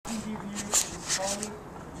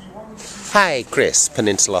Hi, Chris,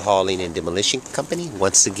 Peninsula Hauling and Demolition Company,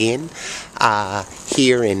 once again,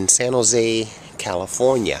 here in San Jose,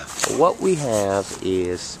 California. What we have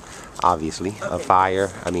is obviously a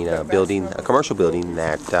commercial building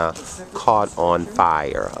that caught on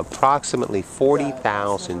fire, approximately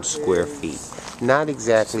 40,000 square feet. Not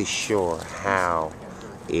exactly sure how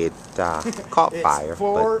it caught fire,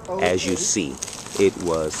 but as you see, it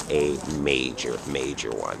was a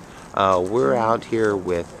major one. We're out here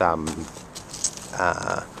with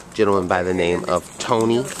a gentleman by the name of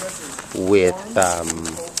Tony with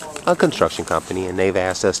a construction company, and they've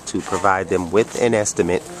asked us to provide them with an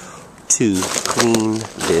estimate to clean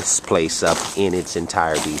this place up in its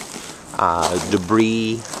entirety.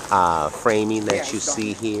 Debris, framing that you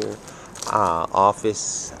see here,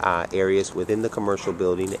 office areas within the commercial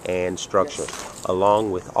building and structure,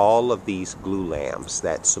 along with all of these glue lamps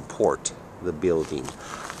that support the building.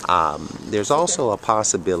 There's also a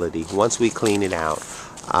possibility, once we clean it out,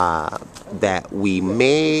 that we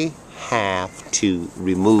may have to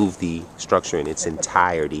remove the structure in its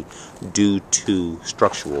entirety due to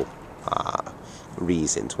structural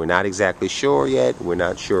reasons. We're not exactly sure yet. We're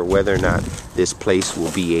not sure whether or not this place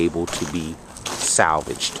will be able to be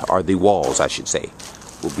salvaged, or the walls, I should say,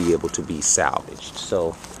 will be able to be salvaged.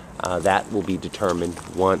 So that will be determined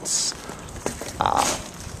once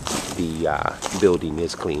the building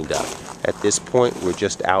is cleaned up. At this point, we're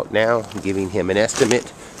just out now giving him an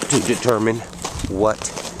estimate to determine what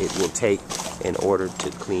it will take in order to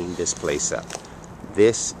clean this place up.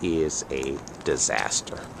 This is a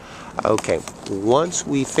disaster. Okay, once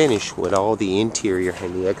we finish with all the interior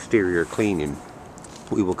and the exterior cleaning,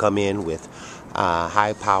 we will come in with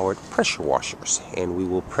high-powered pressure washers, and we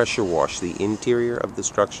will pressure wash the interior of the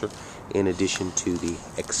structure in addition to the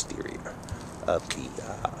exterior of the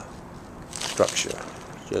structure,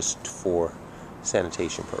 just for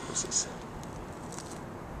sanitation purposes.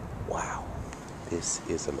 Wow, this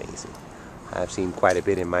is amazing. I've seen quite a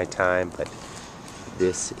bit in my time, but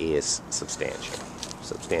this is substantial.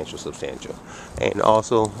 And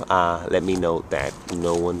also, let me note that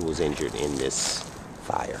no one was injured in this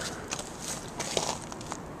fire.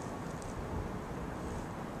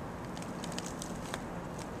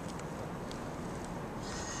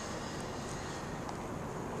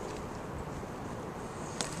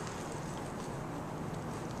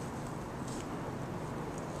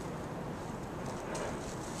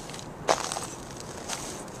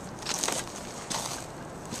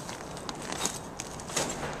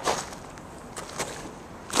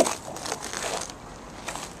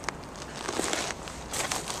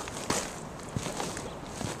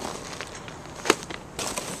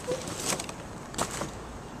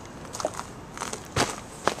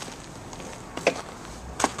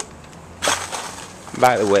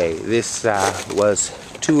 By the way, this was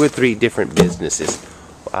 2 or 3 different businesses.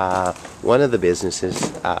 One of the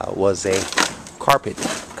businesses was a carpet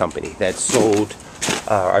company that sold,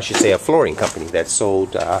 or I should say a flooring company that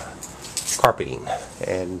sold carpeting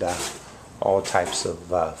and all types of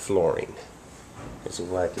flooring. This is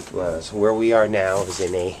what it was. Where we are now is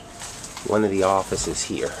in one of the offices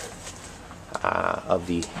here of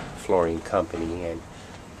the flooring company, and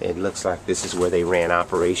it looks like this is where they ran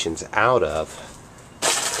operations out of.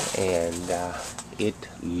 And it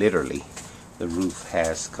literally, the roof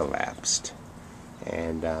has collapsed,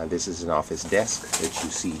 and this is an office desk that you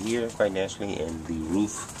see here quite naturally, and the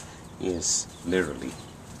roof is literally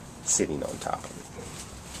sitting on top of it.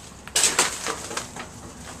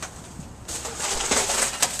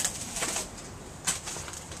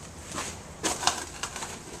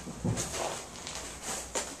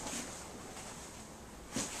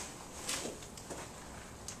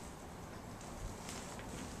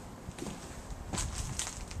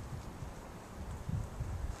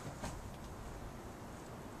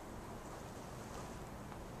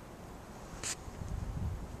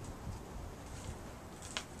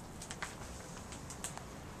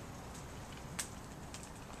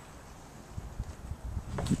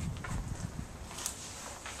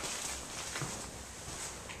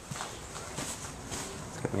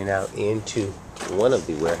 Coming out into one of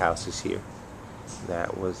the warehouses here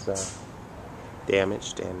that was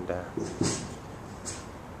damaged, and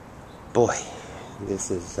boy, this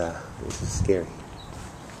is scary.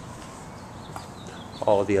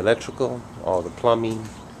 All the electrical, all the plumbing,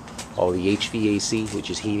 all the HVAC, which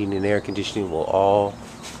is heating and air conditioning, will all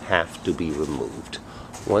have to be removed.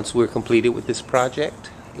 Once we're completed with this project,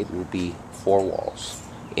 it will be 4 walls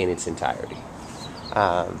in its entirety.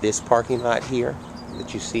 This parking lot here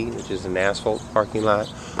that you see, which is an asphalt parking lot,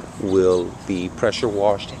 will be pressure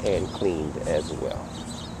washed and cleaned as well.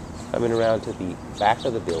 coming around to the back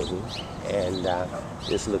of the building, and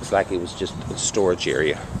this looks like it was just a storage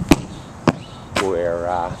area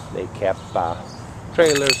where they kept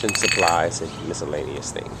trailers and supplies and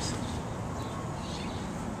miscellaneous things.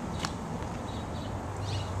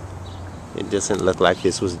 It doesn't look like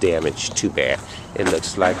this was damaged too bad. It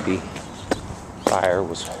looks like the fire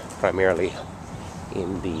was primarily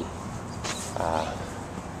in the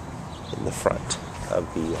front of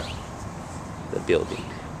the building.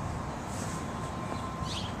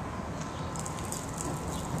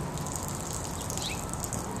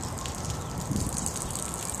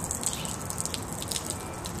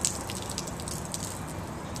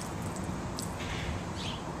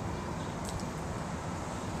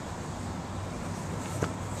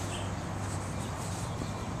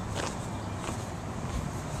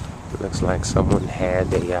 Looks like someone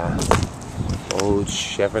had a old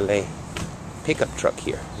Chevrolet pickup truck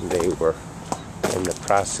here. They were in the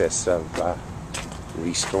process of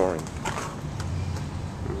restoring.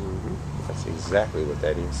 That's exactly what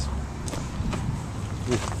that is.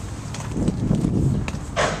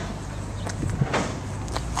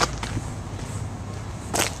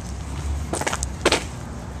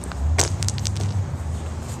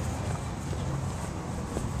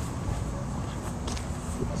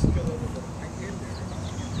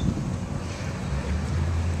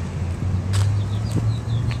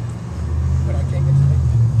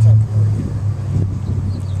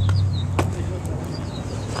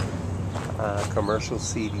 Commercial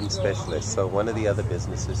seating specialist. So one of the other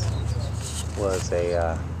businesses was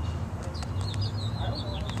a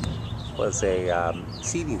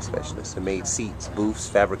seating specialist and made seats, booths,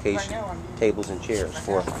 fabrication, tables, and chairs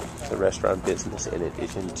for the restaurant business, in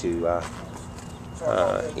addition to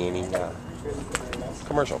any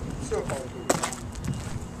commercial.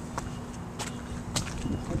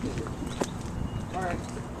 All right.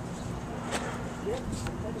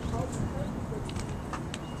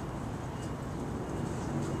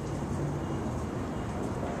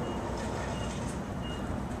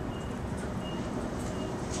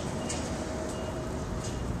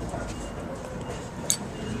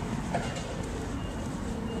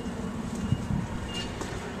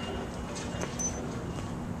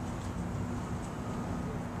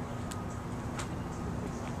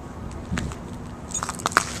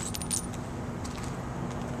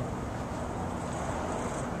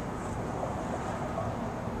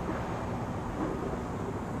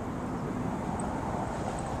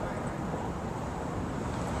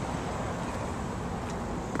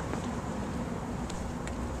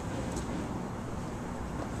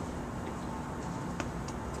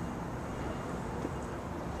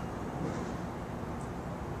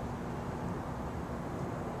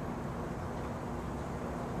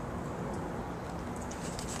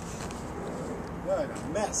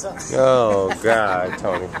 Mess, huh? Oh God,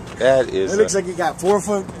 Tony, that is. It looks like you got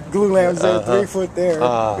 4-foot glue lamps there, 3 foot there,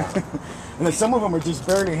 and then some of them are just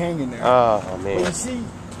barely hanging there. Oh man! But you see,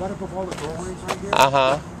 right up all the doorways right here.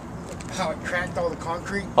 How it cracked all the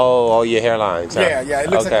concrete. Oh, your hairlines. Huh? Yeah. It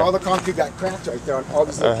looks like all the concrete got cracked right there on all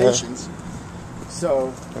these locations.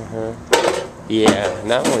 So. Yeah.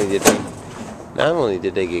 Not only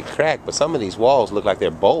did they get cracked, but some of these walls look like they're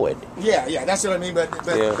bowed. Yeah, that's what I mean. But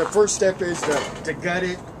the first step is to gut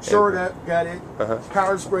it, shore it up, gut it,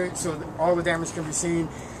 power spray it so that all the damage can be seen.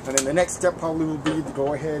 And then the next step probably will be to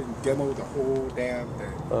go ahead and demo the whole damn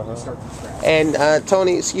thing. And start from scratch. And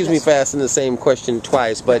Tony, excuse me for asking the same question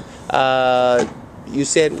twice, but you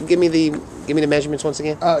said give me the measurements once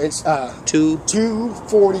again. It's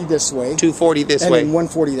 240 this way. 240 this way. And then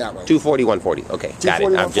 140 that way. 240, 140. Okay, got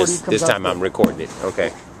it. I'm just this time I'm recording it.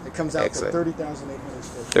 Okay. It comes out to 30,800 square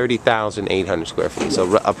feet. 30,800 square feet.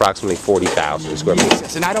 So approximately 40,000 square feet.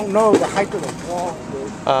 Yes, and I don't know the height of the wall.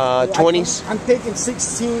 20s. I'm thinking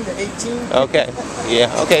 16 to 18. Okay.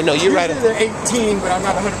 Yeah. Okay. No, you're right. They're 18, but I'm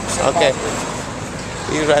not 100%. Okay.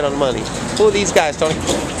 You're right on the money. Who are these guys, Tony?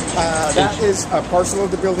 That is a parcel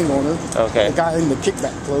of the building owner. Okay. The guy in the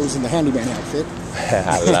kickback clothes and the handyman outfit.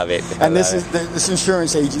 I love it. And this is this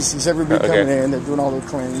insurance agencies. Everybody coming in, they're doing all their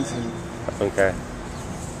claims. And, okay.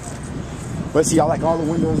 But see, all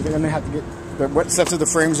the windows, they're gonna have to get the what stuff of the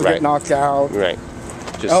frames will get knocked out. Right.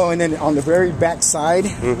 And then on the very back side,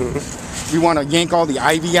 we want to yank all the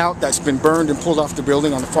ivy out that's been burned and pulled off the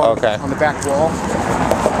building on the far on the back wall.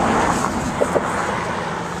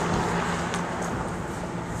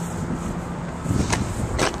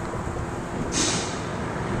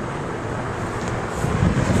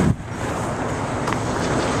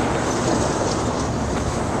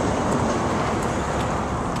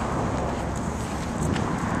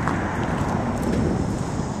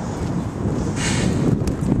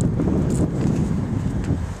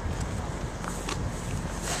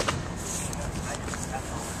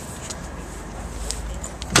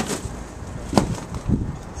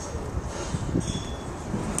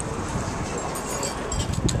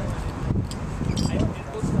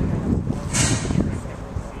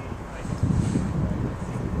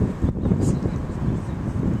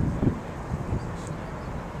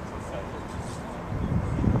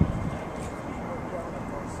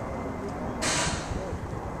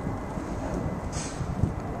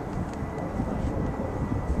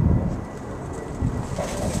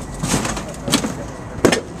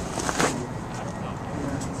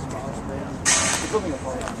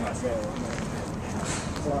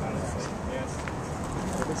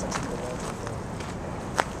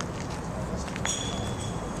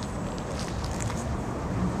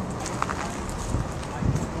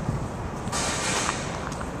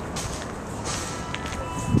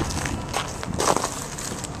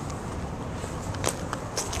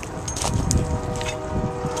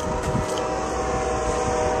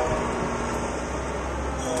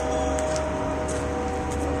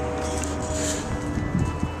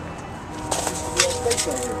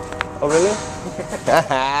 Oh, really?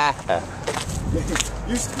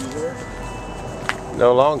 Used to be here.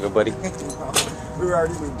 No longer, buddy. We were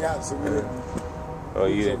already moved out, so we didn't. Oh,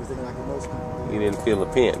 you didn't. Like most people. You didn't feel the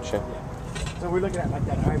pinch, huh? Yeah. So we're looking at like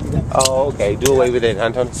that Ivy. That Oh, okay. Do away with it,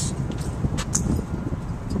 Antonis.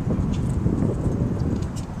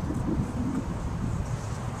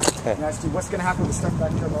 Okay. Now, Steve, what's going to happen with stuff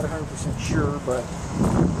back here? I'm not 100% sure, but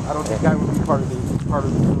I don't think that would be part of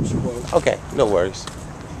the first quote. Okay, no worries.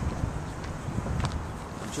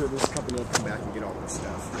 I'm sure this company will come back and get all their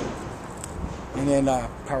stuff. And then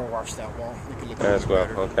power wash that wall. We can look at As well.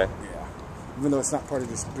 better. Okay. Yeah. Even though it's not part of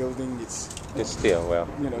this building, it's It's still well.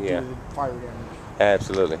 you know, Yeah. due to fire damage.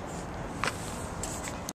 Absolutely.